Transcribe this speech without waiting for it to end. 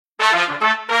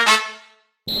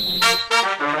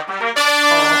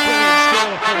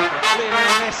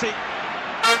Messi.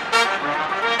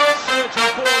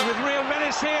 Surging forward with real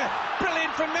menace here.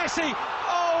 Brilliant from Messi.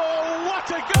 Oh, what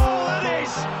a goal that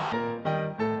is!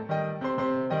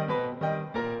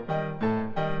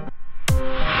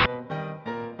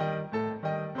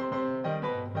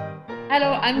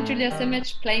 Hello, I'm Julia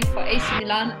Simic, playing for AC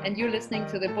Milan, and you're listening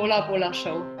to the Bola Bola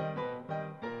Show.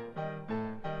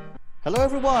 Hello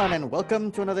everyone and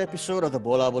welcome to another episode of the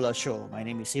Bola Bola Show. My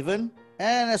name is Ivan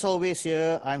and as always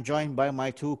here I'm joined by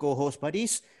my two co-host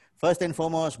buddies. First and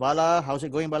foremost, Bala. How's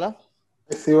it going, Bala?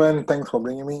 Yes, Ivan, thanks for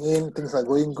bringing me in. Things are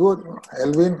going good.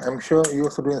 Elvin, I'm sure you're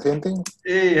also doing the same thing.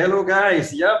 Hey, hello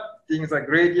guys. Yep, things are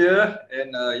great here.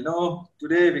 And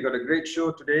today we got a great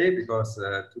show today because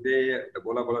today at the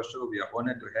Bola Bola Show, we are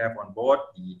honored to have on board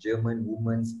the German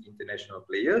women's international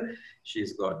player. She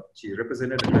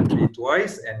represented the country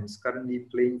twice and is currently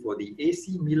playing for the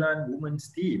AC Milan women's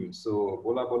team. So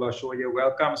Bola Bola Show here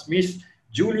welcomes Miss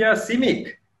Julia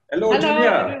Simic. Hello,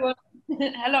 Julia. Everyone.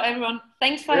 Hello everyone.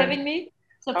 Thanks for having me.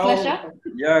 It's a pleasure.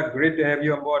 Yeah, great to have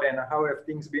you on board. And how have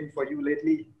things been for you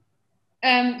lately?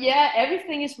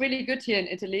 Everything is really good here in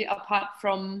Italy, apart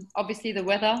from obviously the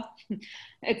weather.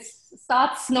 It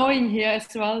starts snowing here as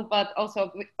well, but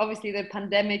also obviously the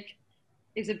pandemic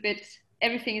is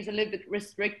everything is a little bit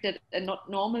restricted and not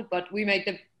normal, but we make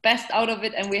the best out of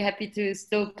it and we're happy to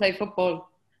still play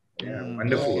football. Yeah,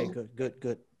 wonderful. Okay,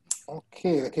 good.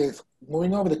 Okay. So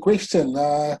moving on with the question.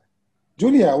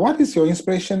 Julia, what is your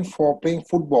inspiration for playing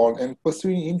football and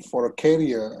pursuing it for a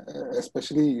career,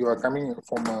 especially you are coming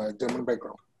from a German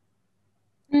background?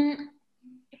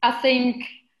 I think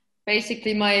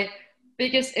basically my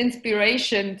biggest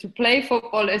inspiration to play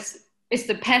football is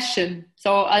the passion.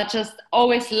 So I just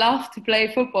always loved to play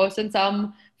football since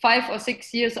I'm 5 or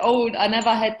 6 years old. I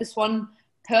never had this one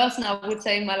person, I would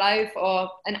say, in my life or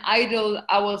an idol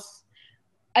I was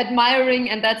admiring,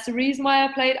 and that's the reason why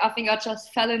I played. I think I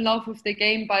just fell in love with the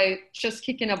game by just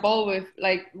kicking a ball with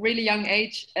like really young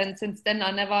age, and since then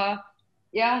I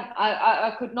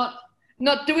could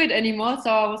not do it anymore. So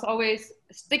I was always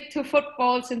stick to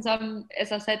football since I'm,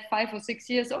 as I said, 5 or 6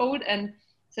 years old, and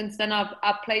since then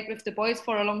I played with the boys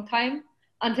for a long time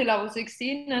until I was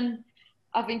 16, and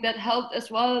I think that helped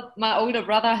as well. My older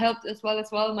brother helped as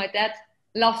well. My dad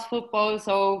loves football,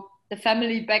 so the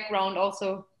family background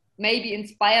also maybe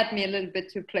inspired me a little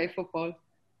bit to play football.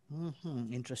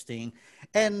 Interesting.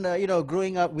 And,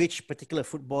 growing up, which particular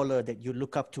footballer that you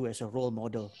look up to as a role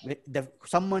model?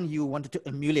 Someone you wanted to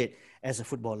emulate as a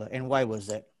footballer, and why was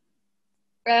that?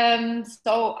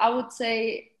 So I would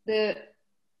say the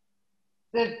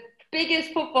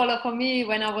biggest footballer for me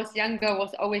when I was younger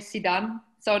was always Zidane.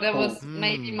 So that was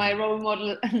maybe my role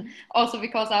model, also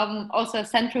because I'm also a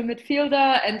central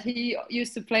midfielder and he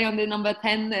used to play on the number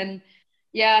 10, and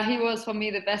yeah, he was for me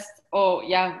the best,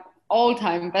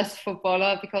 all-time best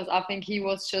footballer, because I think he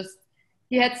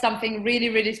had something really,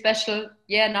 really special.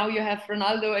 Yeah, now you have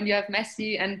Ronaldo and you have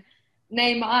Messi and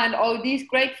Neymar and all these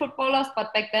great footballers,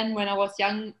 but back then when I was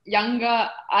younger,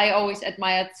 I always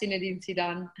admired Zinedine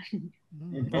Zidane.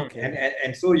 Okay.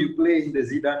 And so you play in the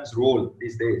Zidane's role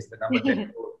these days, the number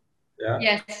 10 role. Yeah.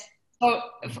 Yes. So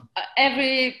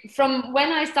from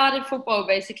when I started football,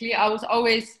 basically, I was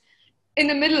always in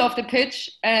the middle of the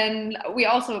pitch, and we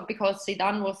also, because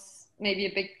Zidane was maybe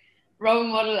a big role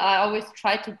model, I always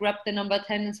tried to grab the number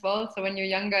 10 as well. So when you're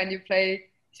younger and you play,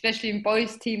 especially in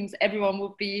boys teams, everyone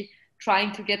would be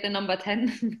trying to get the number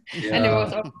 10. Yeah. And it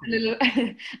was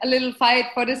a little fight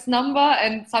for this number,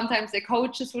 and sometimes the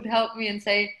coaches would help me and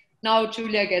say, no,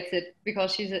 Julia gets it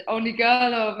because she's the only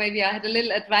girl, or maybe I had a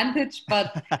little advantage,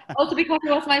 but also because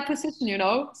it was my position,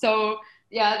 so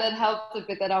yeah, that helped a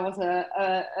bit that I was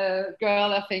a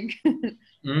girl, I think.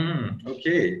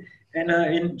 Okay.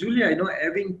 And Julia,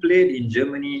 having played in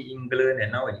Germany, England,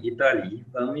 and now in Italy,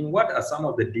 what are some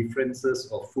of the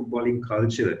differences of footballing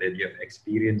culture that you have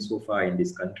experienced so far in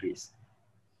these countries?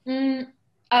 I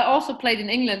also played in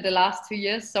England the last 2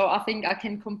 years, so I think I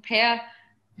can compare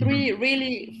 3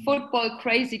 really football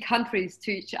crazy countries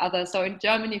to each other. So in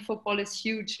Germany, football is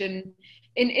huge. In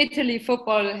Italy,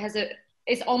 football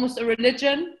is almost a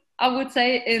religion, I would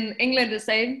say. In England, the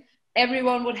same.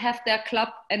 Everyone would have their club,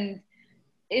 and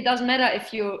it doesn't matter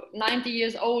if you're 90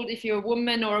 years old, if you're a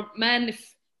woman or a man,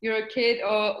 if you're a kid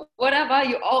or whatever,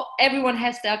 everyone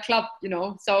has their club,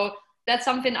 So that's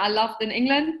something I loved in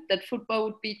England, that football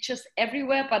would be just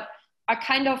everywhere, but I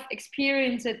kind of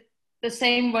experience it the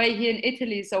same way here in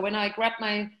Italy. So when I grab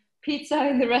my pizza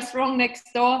in the restaurant next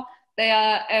door, they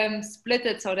are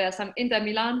splitted. So there are some Inter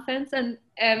Milan fans and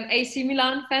AC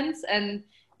Milan fans, and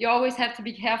you always have to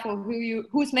be careful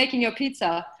who's making your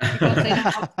pizza, because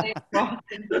they know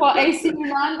for AC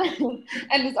Milan,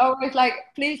 and it's always like,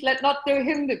 please let not do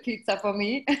him the pizza for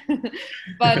me.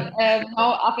 But no,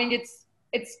 I think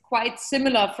it's quite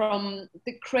similar from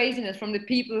the craziness from the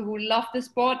people who love the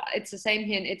sport. It's the same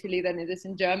here in Italy than it is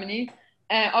in Germany.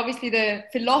 Obviously, the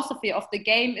philosophy of the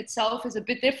game itself is a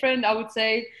bit different. I would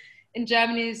say in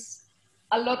Germany is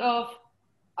a lot of,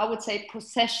 I would say,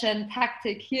 possession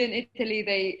tactic. Here in Italy,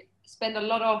 they spend a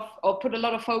lot of, or put a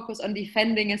lot of focus on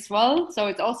defending as well. So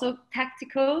it's also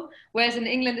tactical, whereas in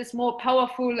England it's more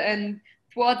powerful and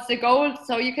towards the goal.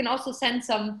 So you can also sense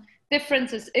some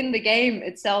differences in the game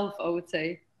itself, I would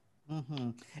say. Mm-hmm.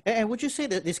 And would you say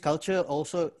that this culture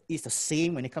also is the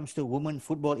same when it comes to women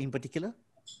football in particular?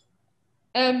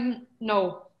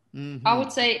 No. Mm-hmm. I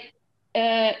would say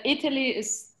Italy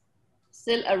is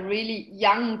still a really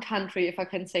young country, if I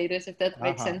can say this, if that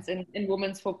makes sense, in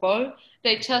women's football.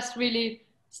 They just really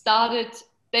started,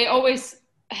 they always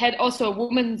had also a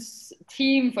women's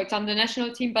team, for example, the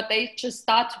national team, but they just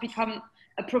start to become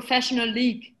a professional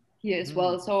league here as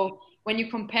well. So when you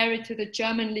compare it to the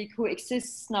German league, who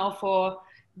exists now for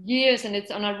years and it's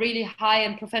on a really high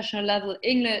and professional level,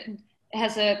 England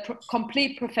has a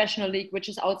complete professional league, which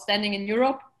is outstanding in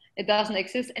Europe. It doesn't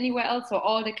exist anywhere else. So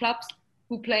all the clubs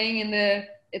who playing in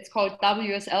it's called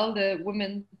WSL, the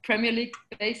Women Premier League,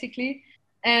 basically.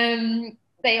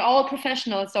 They are all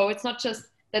professional. So it's not just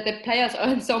that the players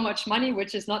earn so much money,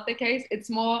 which is not the case. It's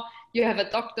more, you have a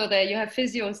doctor there, you have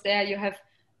physios there, you have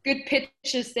good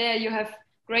pitches there, you have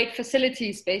great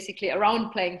facilities basically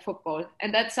around playing football.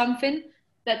 And that's something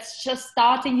that's just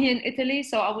starting here in Italy.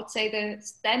 So I would say the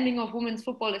standing of women's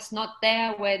football is not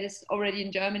there where it is already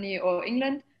in Germany or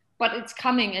England, but it's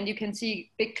coming, and you can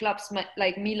see big clubs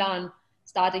like Milan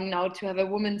starting now to have a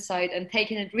women's side and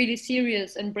taking it really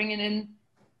serious and bringing in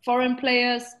foreign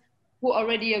players who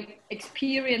already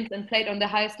experienced and played on the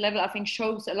highest level. I think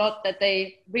shows a lot that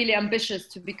they really ambitious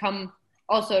to become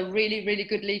also a really, really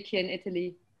good league here in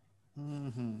Italy.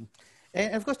 Mm-hmm.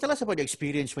 And of course, tell us about your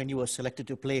experience when you were selected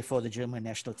to play for the German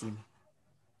national team.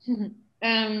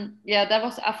 Yeah, that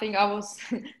was, I think I was,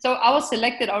 so I was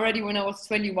selected already when I was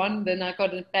 21. Then I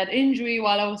got a bad injury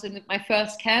while I was in my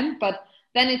first camp, but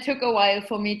then it took a while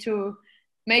for me to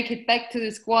make it back to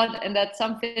the squad. And that's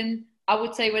something I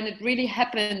would say when it really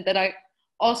happened that I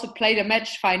also played a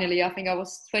match finally. I think I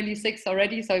was 26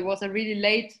 already. So it was a really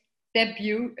late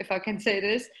debut, if I can say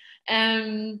this.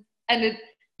 And it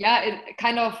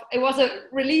was a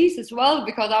release as well,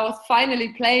 because I was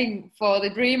finally playing for the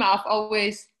dream I've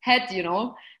always had,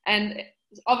 and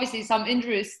obviously some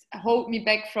injuries hold me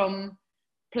back from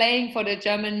playing for the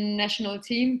German national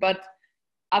team, but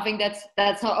I think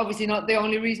that's not, obviously not the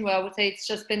only reason why I would say it's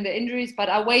just been the injuries, but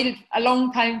I waited a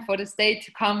long time for this day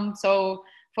to come. So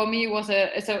for me,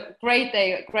 it's a great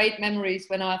day, great memories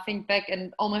when I think back,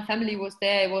 and all my family was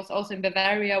there. It was also in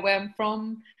Bavaria, where I'm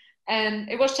from. And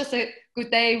it was just a good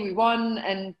day. We won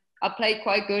and I played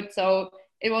quite good. So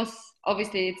it was,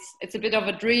 obviously, it's a bit of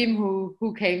a dream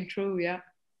who came true, yeah.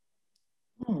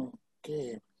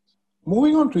 Okay.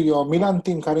 Moving on to your Milan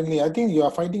team currently, I think you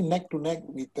are fighting neck to neck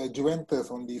with Juventus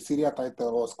on the Serie A title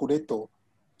or Scudetto.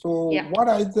 So Yeah. what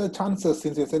are the chances,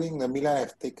 since you're saying the Milan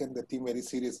has taken the team very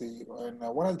seriously, and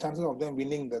what are the chances of them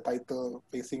winning the title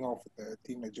facing off the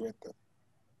team at Juventus?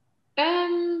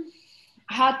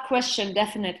 Hard question,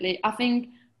 definitely. I think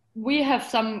we have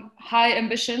some high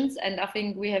ambitions, and I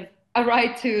think we have a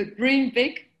right to dream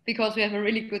big because we have a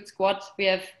really good squad. We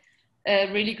have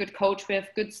a really good coach. We have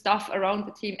good stuff around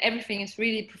the team. Everything is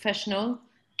really professional.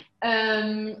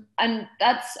 And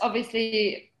that's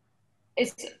obviously,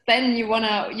 then you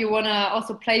wanna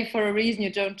also play for a reason.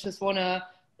 You don't just wanna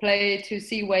play to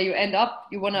see where you end up.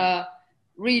 You wanna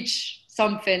reach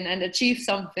something and achieve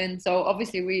something. So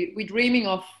obviously we're dreaming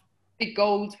of big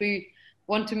goals. We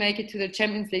want to make it to the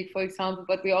Champions League, for example,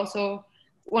 but we also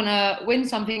want to win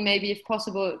something, maybe if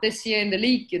possible, this year in the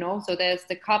league, So there's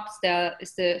the cups, there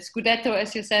is the Scudetto,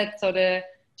 as you said, so the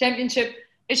championship.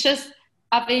 It's just,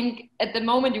 I think at the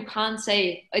moment you can't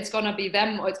say it's going to be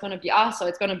them or it's going to be us or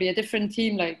it's going to be a different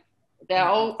team. Like there are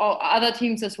all other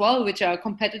teams as well, which are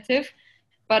competitive.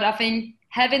 But I think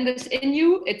having this in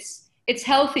you, it's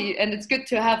healthy, and it's good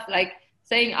to have, like,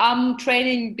 saying I'm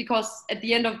training because at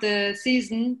the end of the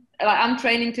season, like I'm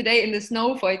training today in the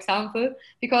snow, for example,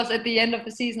 because at the end of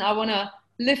the season, I want to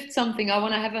lift something. I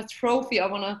want to have a trophy. I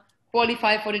want to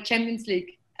qualify for the Champions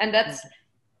League. And that's,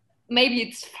 maybe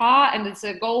it's far and it's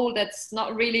a goal that's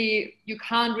not really, you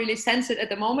can't really sense it at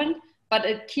the moment, but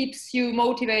it keeps you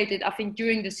motivated, I think,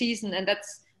 during the season. And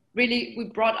that's really, we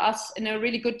brought us in a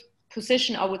really good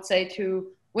position, I would say,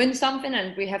 to win something,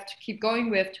 and we have to keep going.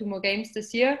 We have 2 more games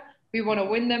this year. We want to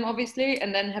win them, obviously,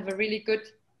 and then have a really good,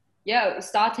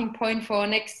 starting point for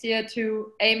next year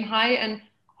to aim high, and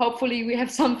hopefully we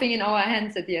have something in our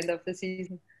hands at the end of the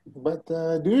season. But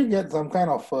do you get some kind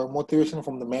of motivation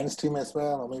from the men's team as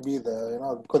well, or maybe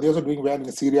because they're also doing well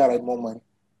in Syria right moment?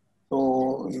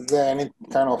 So is there any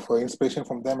kind of inspiration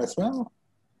from them as well?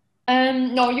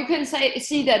 No, you can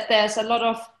see that there's a lot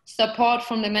of support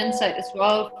from the men's side as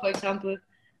well. For example,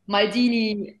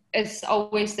 Maldini is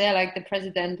always there, like the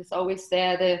president is always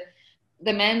there.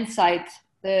 The men's side,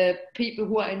 the people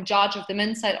who are in charge of the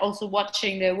men's side, also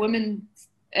watching the women's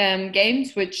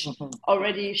games, which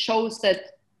already shows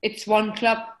that it's one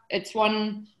club. It's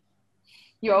one.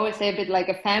 You always say a bit like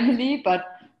a family, but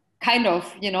kind of,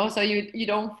 So you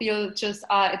don't feel just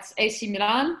it's AC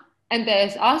Milan and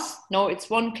there's us. No, it's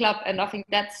one club, and I think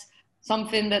that's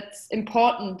something that's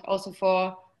important also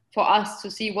for us to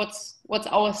see what's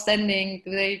our standing. Do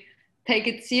they take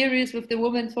it serious with the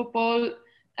women's football?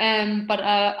 But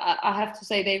I have to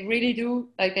say they really do.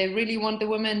 Like, they really want the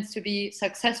women to be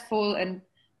successful and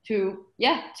to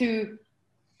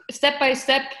step by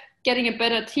step getting a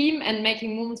better team and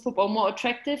making women's football more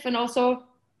attractive. And also,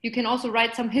 you can also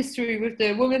write some history with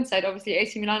the women's side. Obviously,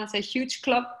 AC Milan is a huge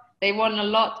club. They won a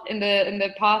lot in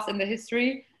the past, in the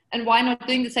history. And why not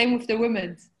doing the same with the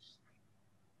women's?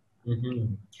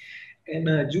 Mm-hmm.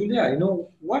 And Julia,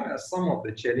 what are some of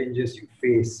the challenges you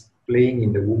face playing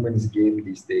in the women's game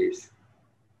these days?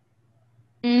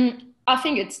 I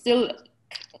think it's still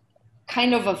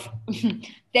kind of a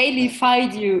daily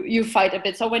fight you fight a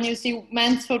bit. So when you see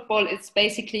men's football, it's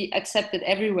basically accepted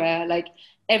everywhere. Like,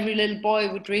 every little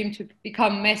boy would dream to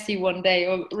become Messi one day,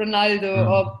 or Ronaldo,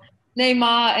 or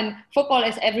Neymar, and football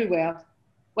is everywhere.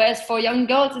 Whereas for young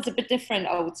girls, it's a bit different,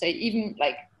 I would say. Even,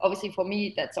 like, obviously for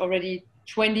me, that's already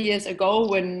 20 years ago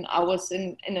when I was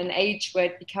in an age where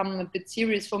it became a bit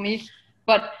serious for me.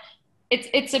 But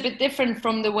it's a bit different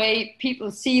from the way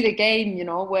people see the game,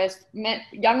 whereas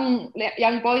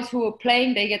young boys who are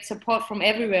playing, they get support from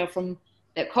everywhere, from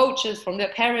their coaches, from their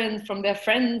parents, from their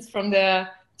friends, from their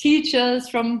teachers,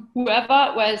 from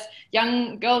whoever, whereas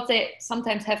young girls, they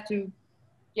sometimes have to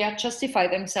justify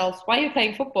themselves. Why are you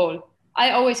playing football?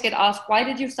 I always get asked, why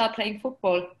did you start playing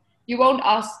football? You won't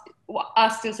ask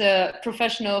as a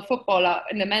professional footballer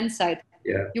in the men's side.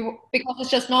 Because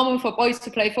it's just normal for boys to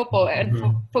play football,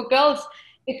 and for girls,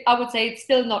 I would say it's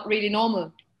still not really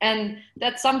normal. And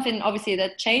that's something obviously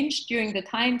that changed during the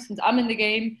time since I'm in the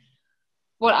game,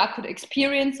 what I could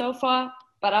experience so far.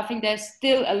 But I think there's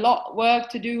still a lot of work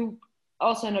to do,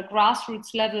 also on a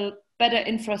grassroots level, better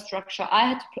infrastructure.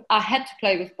 I had to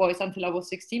play with boys until I was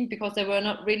 16 because there were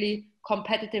not really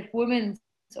competitive women's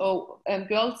or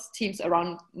girls teams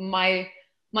around my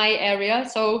area.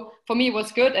 So for me, it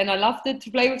was good, and I loved it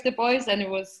to play with the boys, and it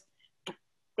was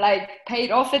like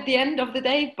paid off at the end of the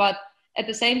day. But at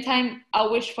the same time, I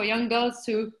wish for young girls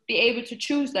to be able to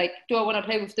choose, like, do I want to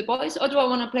play with the boys or do I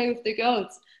want to play with the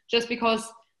girls? Just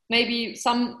because maybe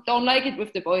some don't like it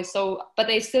with the boys, but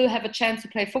they still have a chance to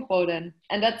play football then.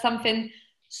 And that's something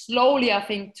slowly, I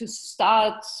think, to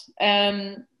start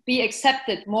be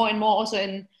accepted more and more also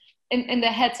in the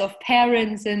heads of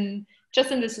parents and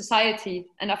just in the society.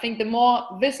 And I think the more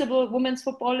visible women's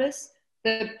football is,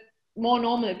 the more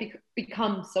normal it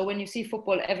becomes. So when you see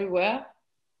football everywhere,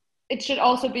 it should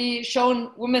also be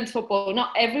shown women's football,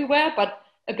 not everywhere, but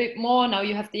a bit more. Now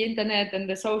you have the internet and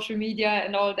the social media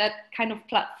and all that kind of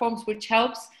platforms, which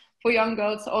helps for young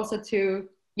girls also to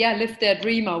live their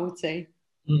dream, I would say.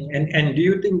 And do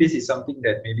you think this is something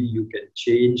that maybe you can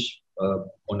change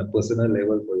on a personal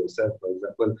level for yourself? For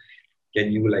example, can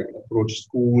you like approach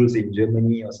schools in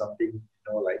Germany or something?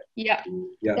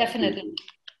 Definitely.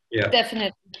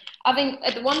 Definitely. I think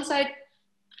at one side,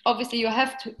 obviously I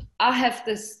have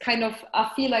this kind of,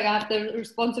 I feel like I have the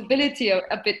responsibility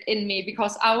a bit in me,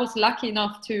 because I was lucky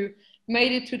enough to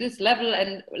made it to this level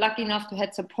and lucky enough to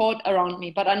have support around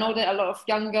me. But I know that a lot of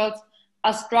young girls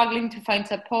are struggling to find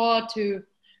support, to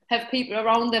have people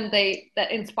around them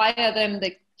that inspire them,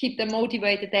 they keep them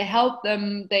motivated, they help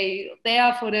them, they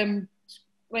are for them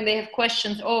when they have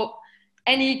questions or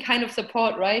any kind of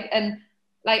support, right? And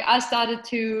like I started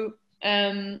to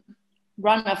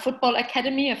run a football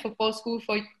academy, a football school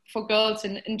for girls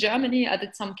in Germany. I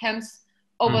did some camps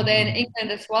over there in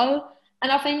England as well.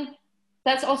 And I think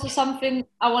that's also something,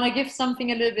 I want to give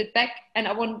something a little bit back, and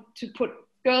I want to put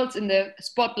girls in the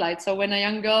spotlight. So when a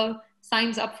young girl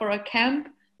signs up for a camp,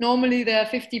 normally there are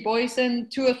 50 boys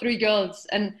and 2 or 3 girls.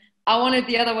 And I wanted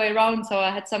the other way around. So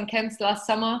I had some camps last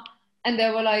summer and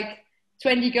there were like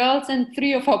 20 girls and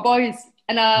 3 or 4 boys.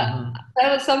 And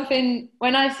that was something,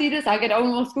 when I see this, I get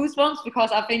almost goosebumps,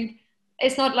 because I think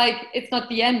it's not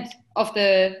the end of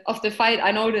the fight,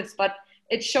 I know this, but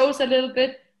it shows a little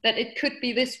bit that it could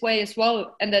be this way as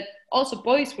well, and that also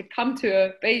boys would come to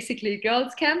a basically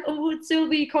girls' camp and would still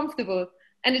be comfortable.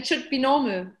 And it should be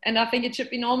normal. And I think it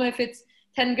should be normal if it's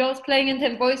 10 girls playing and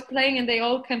 10 boys playing, and they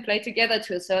all can play together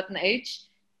to a certain age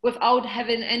without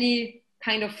having any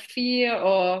kind of fear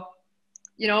or,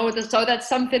 so that's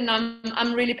something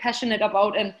I'm really passionate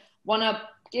about, and want to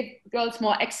give girls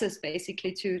more access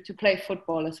basically to play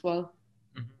football as well.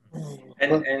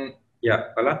 And yeah,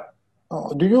 Bala?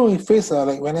 Do you face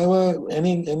like whenever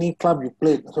any club you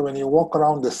played, so when you walk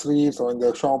around the streets or in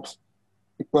the shops,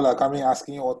 people are coming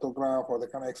asking you autograph, or the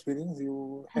kind of experience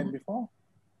you had before?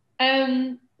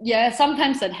 Yeah,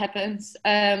 sometimes that happens,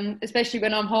 especially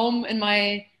when I'm home in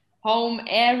my home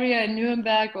area in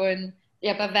Nuremberg, or in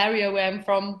Bavaria, where I'm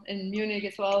from, in Munich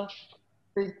as well,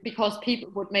 because people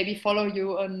would maybe follow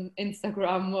you on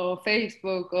Instagram or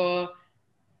Facebook or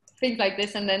things like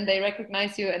this, and then they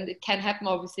recognize you, and it can happen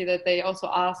obviously that they also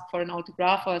ask for an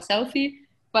autograph or a selfie.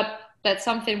 But that's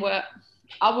something where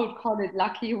I would call it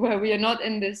lucky, where we are not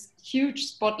in this huge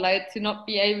spotlight to not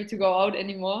be able to go out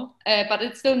anymore. But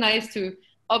it's still nice to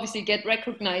obviously get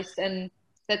recognized, and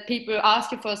that people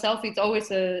ask you for a selfie. It's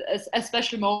always a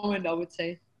special moment, I would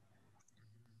say.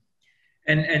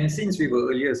 And since we were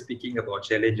earlier speaking about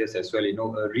challenges as well,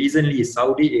 recently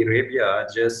Saudi Arabia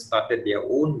just started their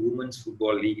own women's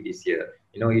football league this year.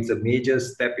 It's a major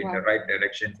step in the right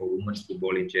direction for women's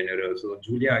football in general. So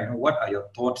Julia, what are your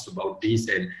thoughts about this,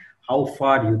 and how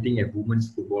far do you think have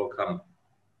women's football come?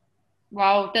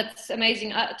 Wow, that's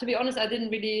amazing. To be honest, I didn't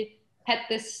really had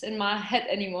this in my head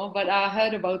anymore, but I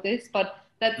heard about this. But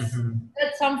that's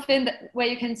something where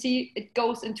you can see it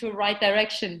goes into the right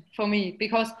direction for me,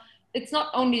 because it's not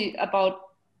only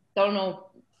about,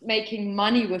 making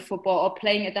money with football or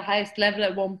playing at the highest level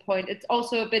at one point. It's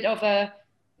also a bit of a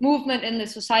movement in the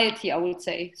society, I would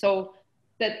say. So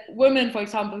that women, for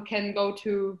example, can go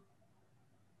to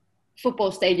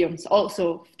football stadiums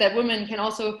also, that women can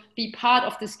also be part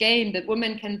of this game, that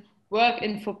women can work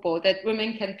in football, that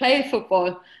women can play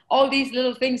football. All these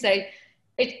little things,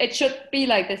 it should be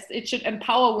like this. It should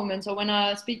empower women. So when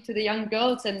I speak to the young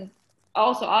girls, and I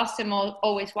also ask them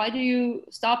always, why do you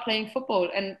start playing football?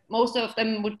 And most of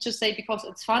them would just say, because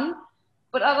it's fun.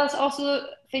 But others also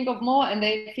think of more, and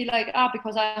they feel like,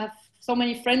 because I have so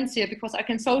many friends here, because I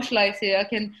can socialize here, I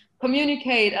can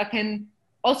communicate, I can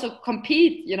also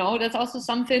compete. That's also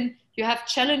something. You have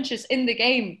challenges in the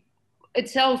game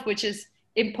itself, which is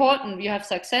important. You have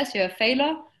success, you have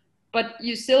failure, but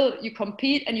you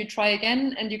compete, and you try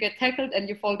again, and you get tackled, and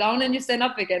you fall down, and you stand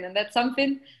up again. And that's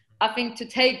something I think to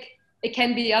take. It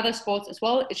can be other sports as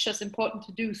well. It's just important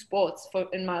to do sports,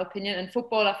 in my opinion. And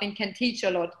football, I think, can teach a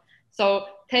lot. So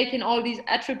taking all these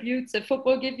attributes that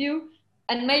football give you,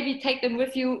 and maybe take them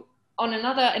with you on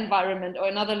another environment or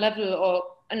another level or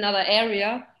another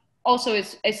area, also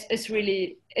is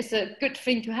really, it's a good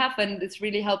thing to have, and it's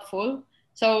really helpful.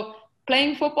 So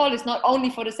playing football is not only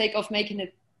for the sake of making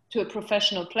it to a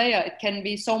professional player. It can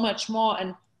be so much more.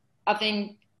 And I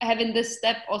think having this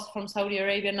step also from Saudi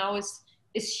Arabia now is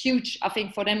huge. I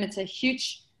think for them it's a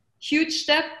huge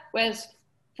step, whereas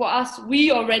for us,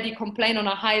 we already complain on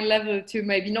a high level to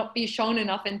maybe not be shown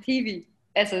enough in TV,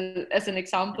 as an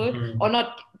example, or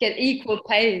not get equal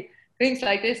pay, things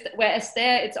like this. Whereas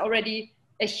there, it's already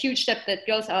a huge step that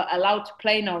girls are allowed to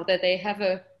play now, that they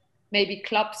have maybe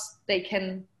clubs they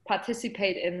can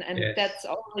participate in, and that's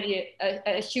already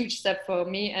a huge step for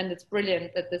me, and it's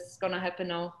brilliant that this is gonna happen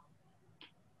now.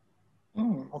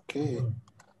 Okay.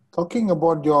 Talking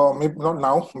about your, maybe not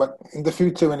now, but in the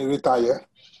future when you retire,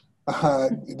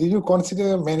 did you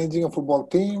consider managing a football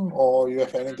team, or you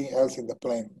have anything else in the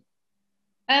plan?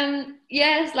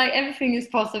 Yes, like everything is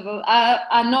possible.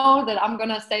 I know that I'm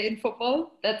gonna stay in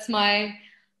football. That's my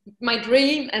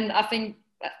dream, and I think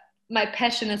my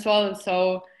passion as well.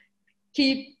 So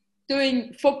keep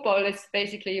doing football is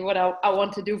basically what I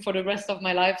want to do for the rest of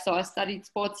my life. So I studied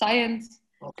sports science,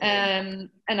 and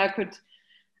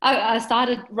I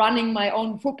started running my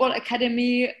own football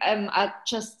academy. I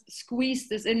just squeezed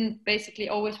this in basically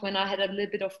always when I had a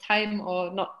little bit of time,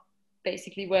 or not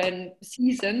basically when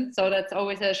season. So that's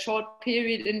always a short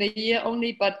period in the year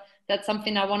only, but that's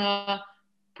something I want to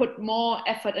put more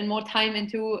effort and more time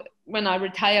into when I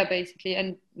retire basically.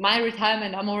 And my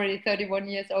retirement, I'm already 31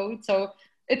 years old, so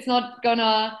it's not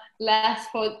gonna last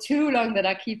for too long that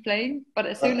I keep playing, but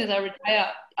as soon as I retire,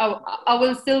 I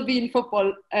will still be in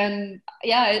football. And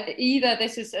yeah, either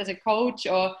this is as a coach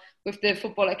or with the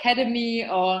football academy,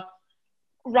 or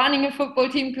running a football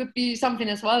team could be something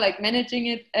as well, like managing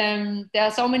it. There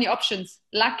are so many options,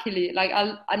 luckily. Like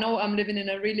I know I'm living in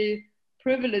a really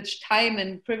privileged time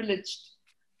and privileged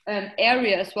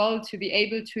area as well to be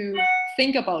able to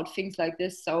think about things like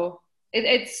this. So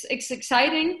it's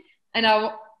exciting, and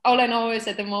all I know is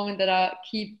at the moment that I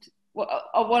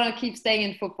want to keep staying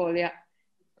in football. Yeah.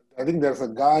 I think there's a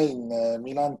guy in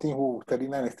Milan team who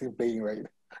 39 is still playing, right?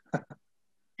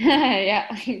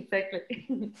 Yeah,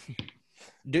 exactly.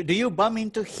 Do you bump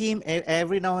into him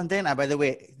every now and then? By the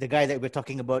way, the guy that we're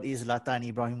talking about is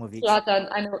Zlatan Ibrahimovic. Zlatan,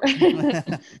 I know.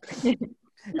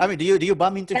 I mean, do you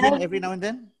bump into him every now and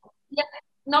then? Yeah,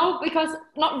 no, because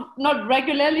not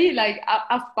regularly. Like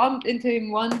I've bumped into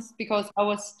him once because I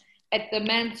was at the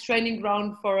men's training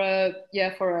ground for a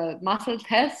muscle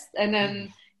test, and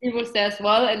then he was there as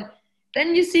well. And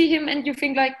then you see him, and you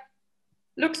think like,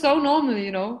 look so normal,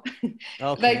 you know.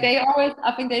 Okay. Like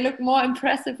I think they look more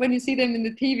impressive when you see them in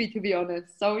the TV, to be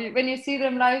honest. So when you see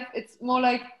them live, it's more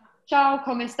like, ciao,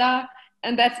 come sta?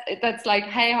 And that's like,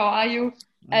 hey, how are you?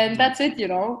 And that's it, you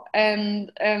know.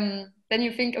 And then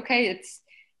you think, okay,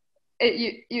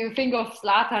 you think of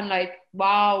Zlatan like,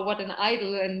 wow, what an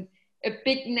idol and a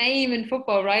big name in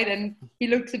football, right? And he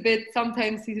looks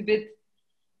sometimes he's a bit,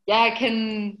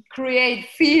 can create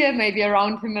fear maybe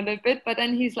around him a little bit, but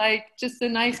then he's like just a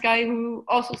nice guy who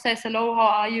also says hello, how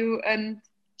are you, and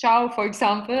ciao, for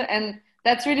example, and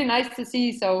that's really nice to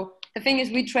see. So the thing is,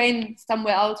 we train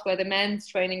somewhere else where the men's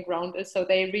training ground is, so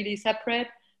they really separate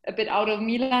a bit out of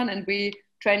Milan, and we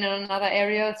train in another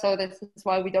area, so this is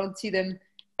why we don't see them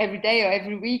every day or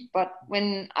every week, but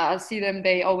when I see them,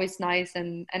 they always nice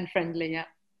and friendly. Yeah.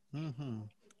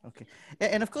 Okay.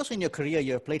 And of course, in your career,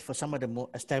 you have played for some of the more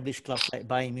established clubs like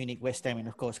Bayern Munich, West Ham, and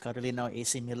of course, currently now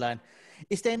AC Milan.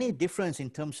 Is there any difference in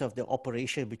terms of the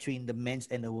operation between the men's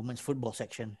and the women's football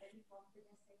section?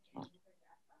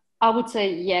 I would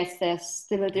say yes, there's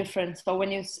still a difference. So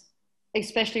when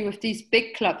especially with these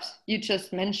big clubs you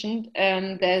just mentioned,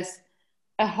 there's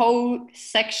a whole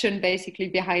section basically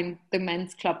behind the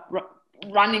men's club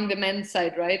running the men's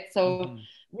side, right? So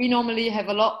we normally have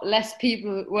a lot less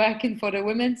people working for the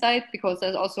women's side because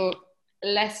there's also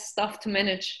less stuff to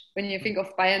manage. When you think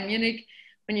of Bayern Munich,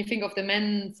 when you think of the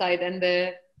men's side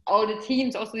and all the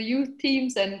teams, also the youth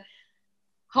teams, and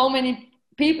how many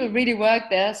people really work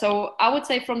there. So I would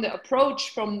say from the approach,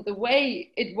 from the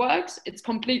way it works, it's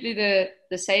completely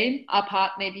the same,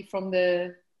 apart maybe from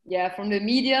the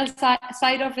media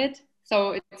side of it.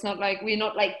 So it's not like, we're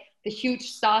not like the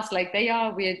huge stars like they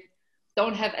are. We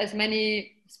don't have as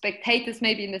many spectators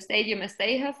maybe in the stadium as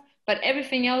they have, but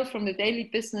everything else, from the daily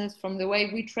business, from the way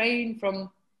we train, from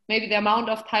maybe the amount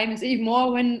of time is even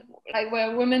more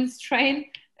where women's train,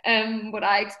 what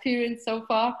I experienced so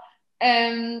far.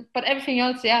 But everything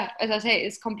else, as I say,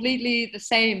 is completely the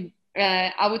same.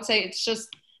 I would say it's just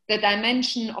the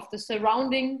dimension of the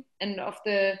surrounding and of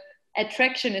the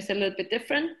attraction is a little bit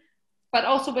different. But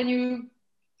also when you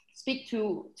speak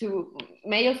to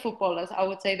male footballers, I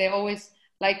would say they always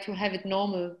like to have it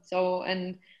normal. So,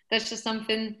 and that's just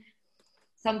something,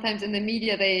 sometimes in the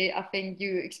media, I think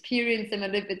you experience them a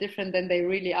little bit different than they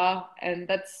really are. And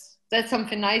that's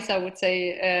something nice, I would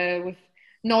say, with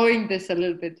knowing this a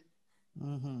little bit.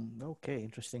 Okay,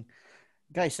 interesting.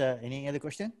 Guys, any other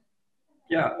question?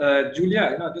 Yeah,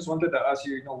 Julia, I just wanted to ask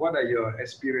you, what are your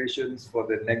aspirations for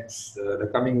the next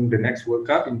World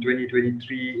Cup in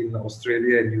 2023 in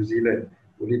Australia and New Zealand?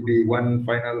 Will it be one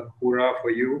final hurrah for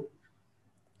you?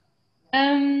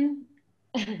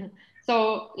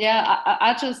 So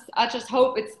I just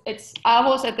hope it's. I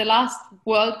was at the last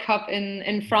World Cup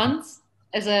in France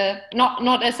as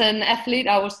not as an athlete.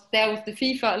 I was there with the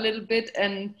FIFA a little bit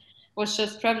and was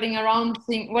just traveling around,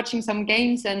 watching some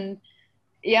games and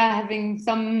having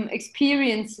some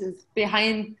experiences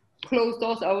behind closed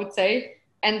doors, I would say.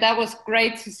 And that was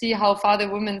great to see how far the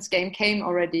women's game came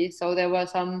already. So there were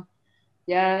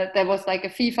there was like a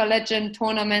FIFA Legend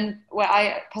tournament where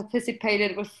I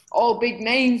participated with all big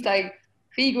names like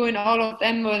Figo, and all of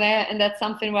them were there. And that's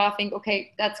something where I think,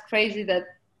 okay, that's crazy that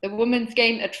the women's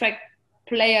game attract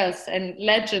players and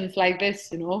legends like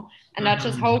this, And I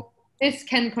just hope this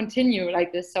can continue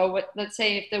like this. So let's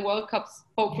say if the World Cup's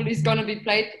hopefully is going to be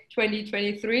played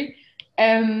 2023,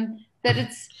 that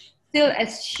it's still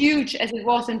as huge as it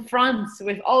was in France,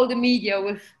 with all the media,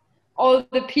 with all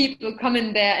the people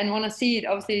coming there and want to see it.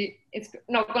 Obviously, it's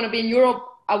not going to be in Europe.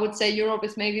 I would say Europe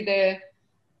is maybe the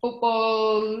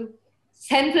football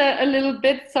center a little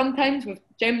bit sometimes, with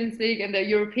Champions League and the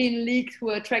European leagues,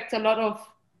 who attract a lot of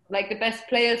like the best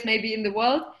players maybe in the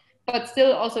world, but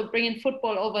still also bringing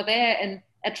football over there and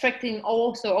attracting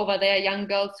also over there young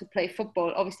girls to play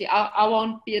football. Obviously, I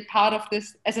won't be a part of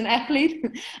this as an athlete,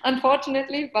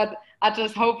 unfortunately, but I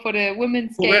just hope for the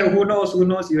women's Well, game. who knows? Who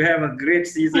knows? You have a great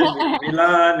season with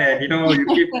Milan, and you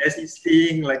keep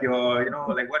assisting like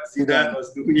like what Zidane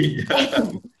was doing.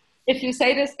 If you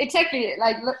say this exactly,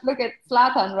 like look at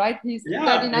Zlatan, right? He's Yeah,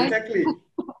 39. exactly.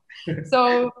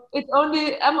 So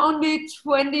I'm only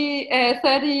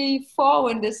 34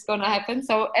 when this is gonna happen.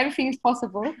 So everything is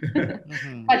possible.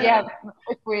 But yeah,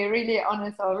 if we're really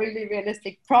honest or really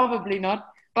realistic, probably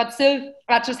not. But still,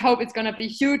 I just hope it's gonna be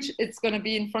huge. It's gonna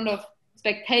be in front of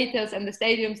spectators, and the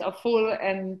stadiums are full,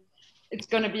 and it's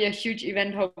gonna be a huge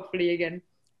event, hopefully again.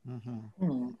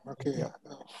 Okay.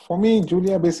 For me,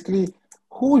 Julia, basically,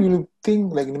 who you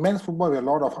think, like in men's football, there are a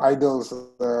lot of idols,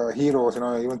 heroes,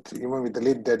 even with the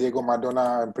late Diego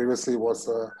Maradona, and previously was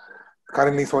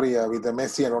currently, with the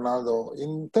Messi and Ronaldo.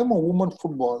 In terms of women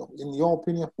football, in your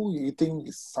opinion, who you think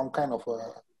is some kind of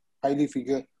a highly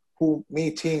figure who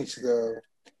may change the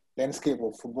landscape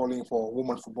of footballing for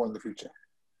women football in the future?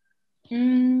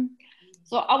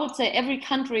 So I would say every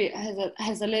country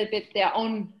has a little bit their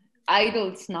own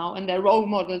idols now, and their role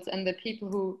models, and the people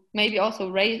who maybe also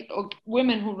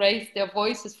women who raise their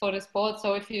voices for the sport.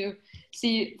 So if you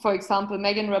see, for example,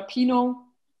 Megan Rapinoe,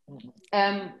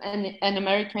 an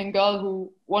American girl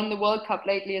who won the World Cup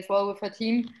lately as well with her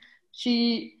team,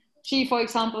 she for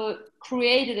example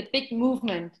created a big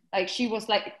movement. Like she was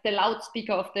like the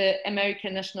loudspeaker of the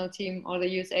American national team or the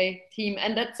USA team,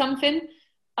 and that's something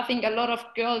I think a lot of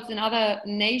girls in other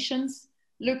nations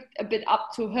looked a bit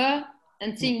up to her,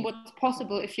 and seeing what's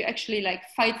possible if you actually like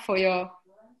fight for your,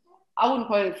 I wouldn't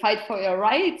call it fight for your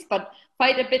rights, but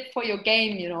fight a bit for your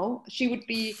game, She would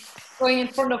be going in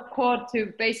front of court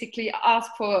to basically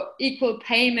ask for equal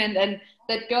payment, and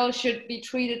that girls should be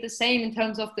treated the same in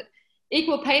terms of the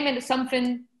equal payment is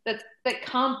something that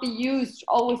can't be used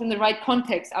always in the right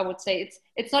context, I would say.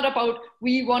 It's not about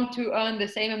we want to earn the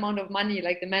same amount of money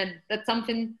like the men. That's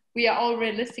something we are all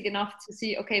realistic enough to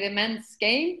see, okay, the men's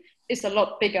game is a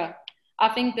lot bigger. I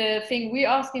think the thing we're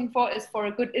asking for is for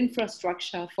a good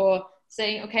infrastructure, for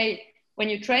saying, okay, when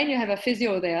you train, you have a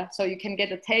physio there. So you can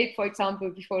get a tape, for example,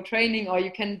 before training, or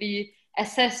you can be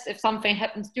assessed if something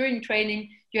happens during training.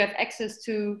 You have access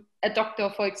to a doctor,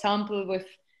 for example, with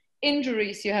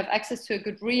injuries. You have access to a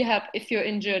good rehab if you're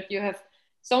injured. You have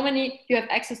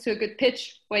access to a good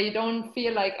pitch where you don't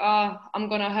feel like, I'm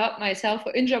going to hurt myself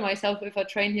or injure myself if I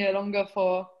train here longer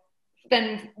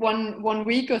than one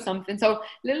week or something. So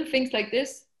little things like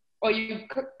this, or you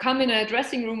come in a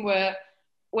dressing room where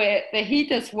the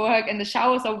heaters work and the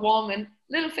showers are warm, and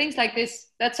little things like this.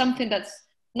 That's something that's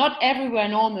not everywhere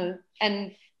normal,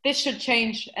 and this should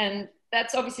change. And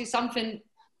that's obviously something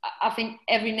I think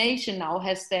every nation now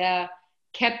has their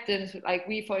captains. Like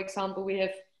we, for example, we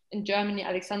have in Germany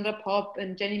Alexandra Popp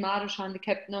and Jenny Maruschan, the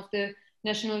captain of the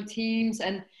national teams,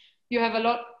 and you have a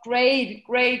lot great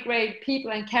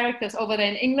people and characters over there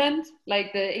in England.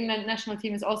 Like the England national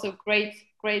team is also great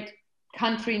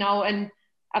country now, and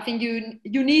I think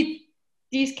you need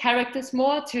these characters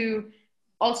more to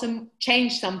also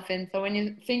change something. So when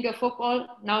you think of football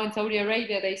now in Saudi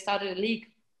Arabia, they started a league.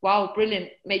 Wow,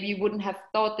 brilliant. Maybe you wouldn't have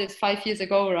thought this 5 years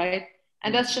ago, right?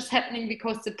 And that's just happening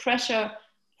because the pressure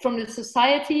from the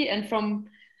society and from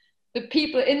the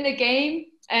people in the game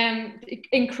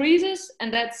increases,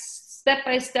 and that's step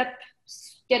by step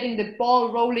getting the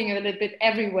ball rolling a little bit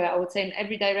everywhere, I would say, in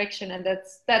every direction, and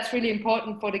that's really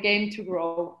important for the game to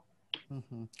grow.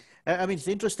 I mean, it's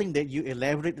interesting that you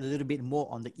elaborate a little bit more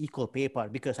on the equal pay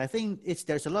part, because I think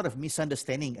there's a lot of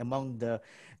misunderstanding among the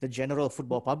general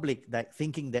football public, that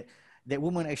thinking that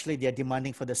women actually, they're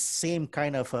demanding for the same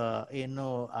kind of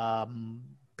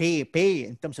pay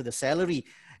in terms of the salary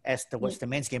as towards the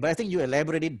men's game. But I think you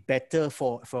elaborated better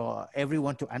for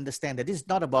everyone to understand that this is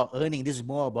not about earning. This is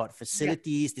more about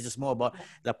facilities. This is more about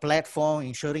the platform,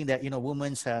 ensuring that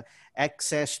women's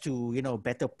access to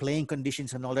better playing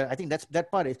conditions and all that. I think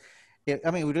that part is.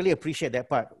 I mean, we really appreciate that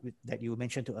part that you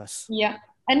mentioned to us. Yeah,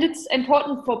 and it's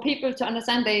important for people to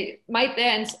understand. They might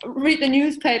there and read the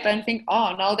newspaper and think,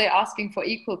 oh, now they're asking for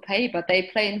equal pay, but they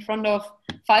play in front of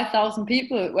 5,000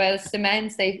 people, whereas the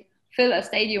men's, they fill a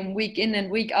stadium week in and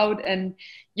week out, and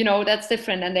that's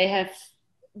different. And they have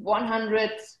 100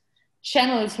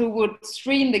 channels who would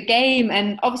stream the game,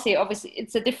 and obviously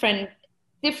it's a different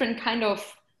kind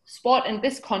of sport in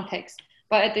this context.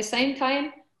 But at the same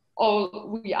time,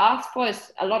 all we ask for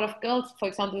is a lot of girls, for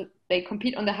example, they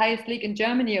compete on the highest league in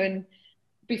Germany and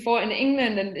before in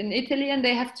England and in Italy, and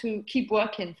they have to keep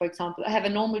working, for example, have a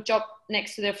normal job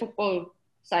next to their football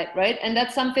side, right? And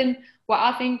that's something where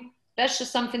I think that's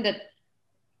just something that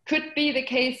could be the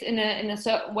case in a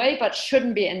certain way, but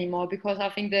shouldn't be anymore, because I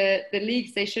think the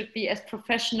leagues, they should be as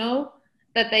professional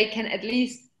that they can at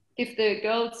least give the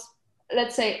girls,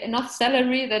 let's say, enough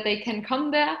salary that they can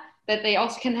come there, that they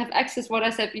also can have access, what I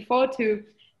said before, to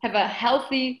have a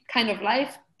healthy kind of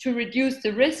life, to reduce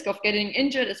the risk of getting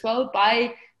injured as well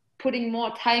by putting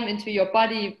more time into your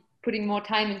body, putting more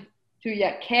time into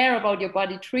your care about your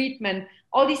body, treatment,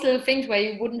 all these little things where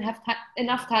you wouldn't have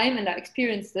enough time. And I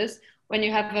experienced this when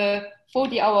you have a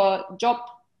 40-hour job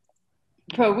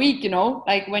per week,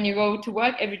 like when you go to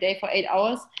work every day for 8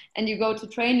 hours and you go to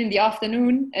train in the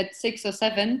afternoon at 6 or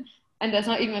 7 and there's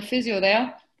not even a physio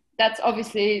there. That's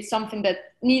obviously something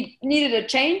that needed a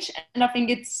change. And I think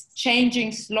it's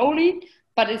changing slowly,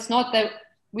 but it's not that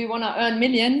we want to earn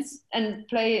millions and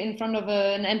play in front of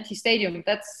an empty stadium.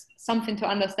 That's something to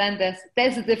understand.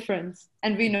 There's a difference,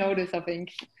 and we know this, I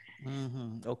think.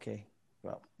 Mm-hmm. Okay.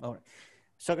 Well, all right.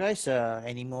 So guys,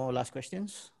 any more last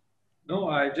questions? No,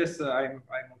 I'm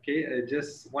okay. I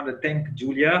just want to thank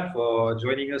Julia for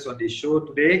joining us on this show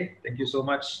today. Thank you so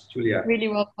much, Julia. Really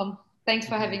welcome. Thanks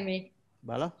for having me.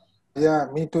 Bala? Yeah,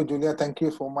 me too, Julia. Thank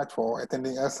you so much for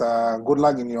attending us. Good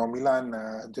luck in your Milan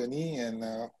journey, and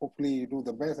hopefully you do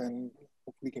the best, and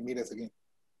hopefully you can meet us again.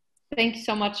 Thank you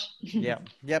so much. Yeah.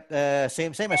 Yep.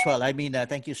 Same as well. I mean,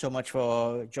 thank you so much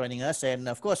for joining us, and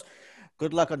of course,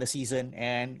 good luck on the season.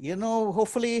 And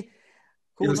hopefully,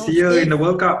 we'll see you in the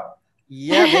World Cup.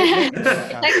 Yeah, maybe.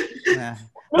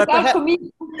 Look out for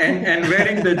me. And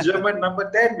wearing the German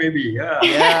number 10, maybe.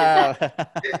 Yeah.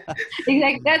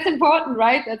 Exactly. That's important,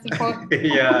 right? That's important.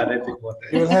 Yeah, that's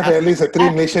important. You will have at least a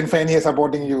 3 Malaysian fan here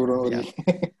supporting you, Rory.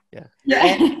 Yeah.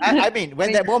 And I mean,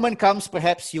 when that moment comes,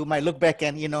 perhaps you might look back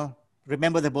and,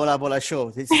 remember the Bola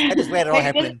show. That is where it all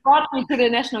happened. Just brought me to the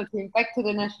national team. Back to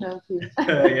the national team.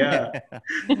 Yeah.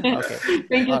 Okay.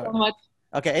 Thank you so much.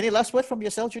 Okay. Any last word from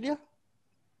yourself, Julia?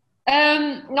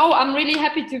 No, I'm really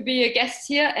happy to be a guest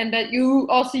here, and that you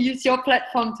also use your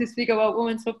platform to speak about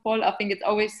women's football. I think it's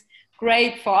always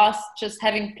great for us just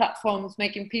having platforms,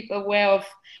 making people aware of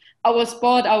our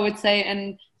sport, I would say.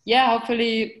 And yeah,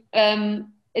 hopefully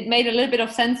it made a little bit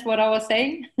of sense what I was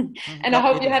saying. And I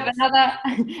hope you have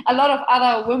a lot of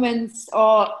other women's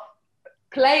or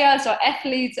players or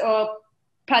athletes or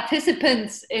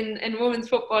participants in women's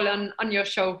football on your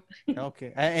show.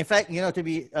 Okay. In fact,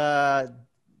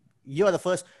 you are the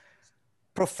first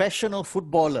professional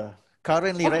footballer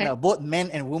currently right now, both men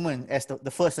and women, as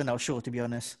the first on our show, to be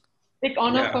honest. Big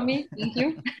honor for me. Thank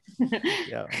you.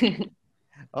 Yeah.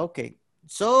 Okay.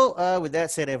 So with that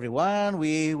said, everyone,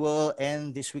 we will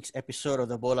end this week's episode of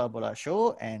the Bola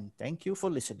Show, and thank you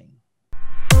for listening.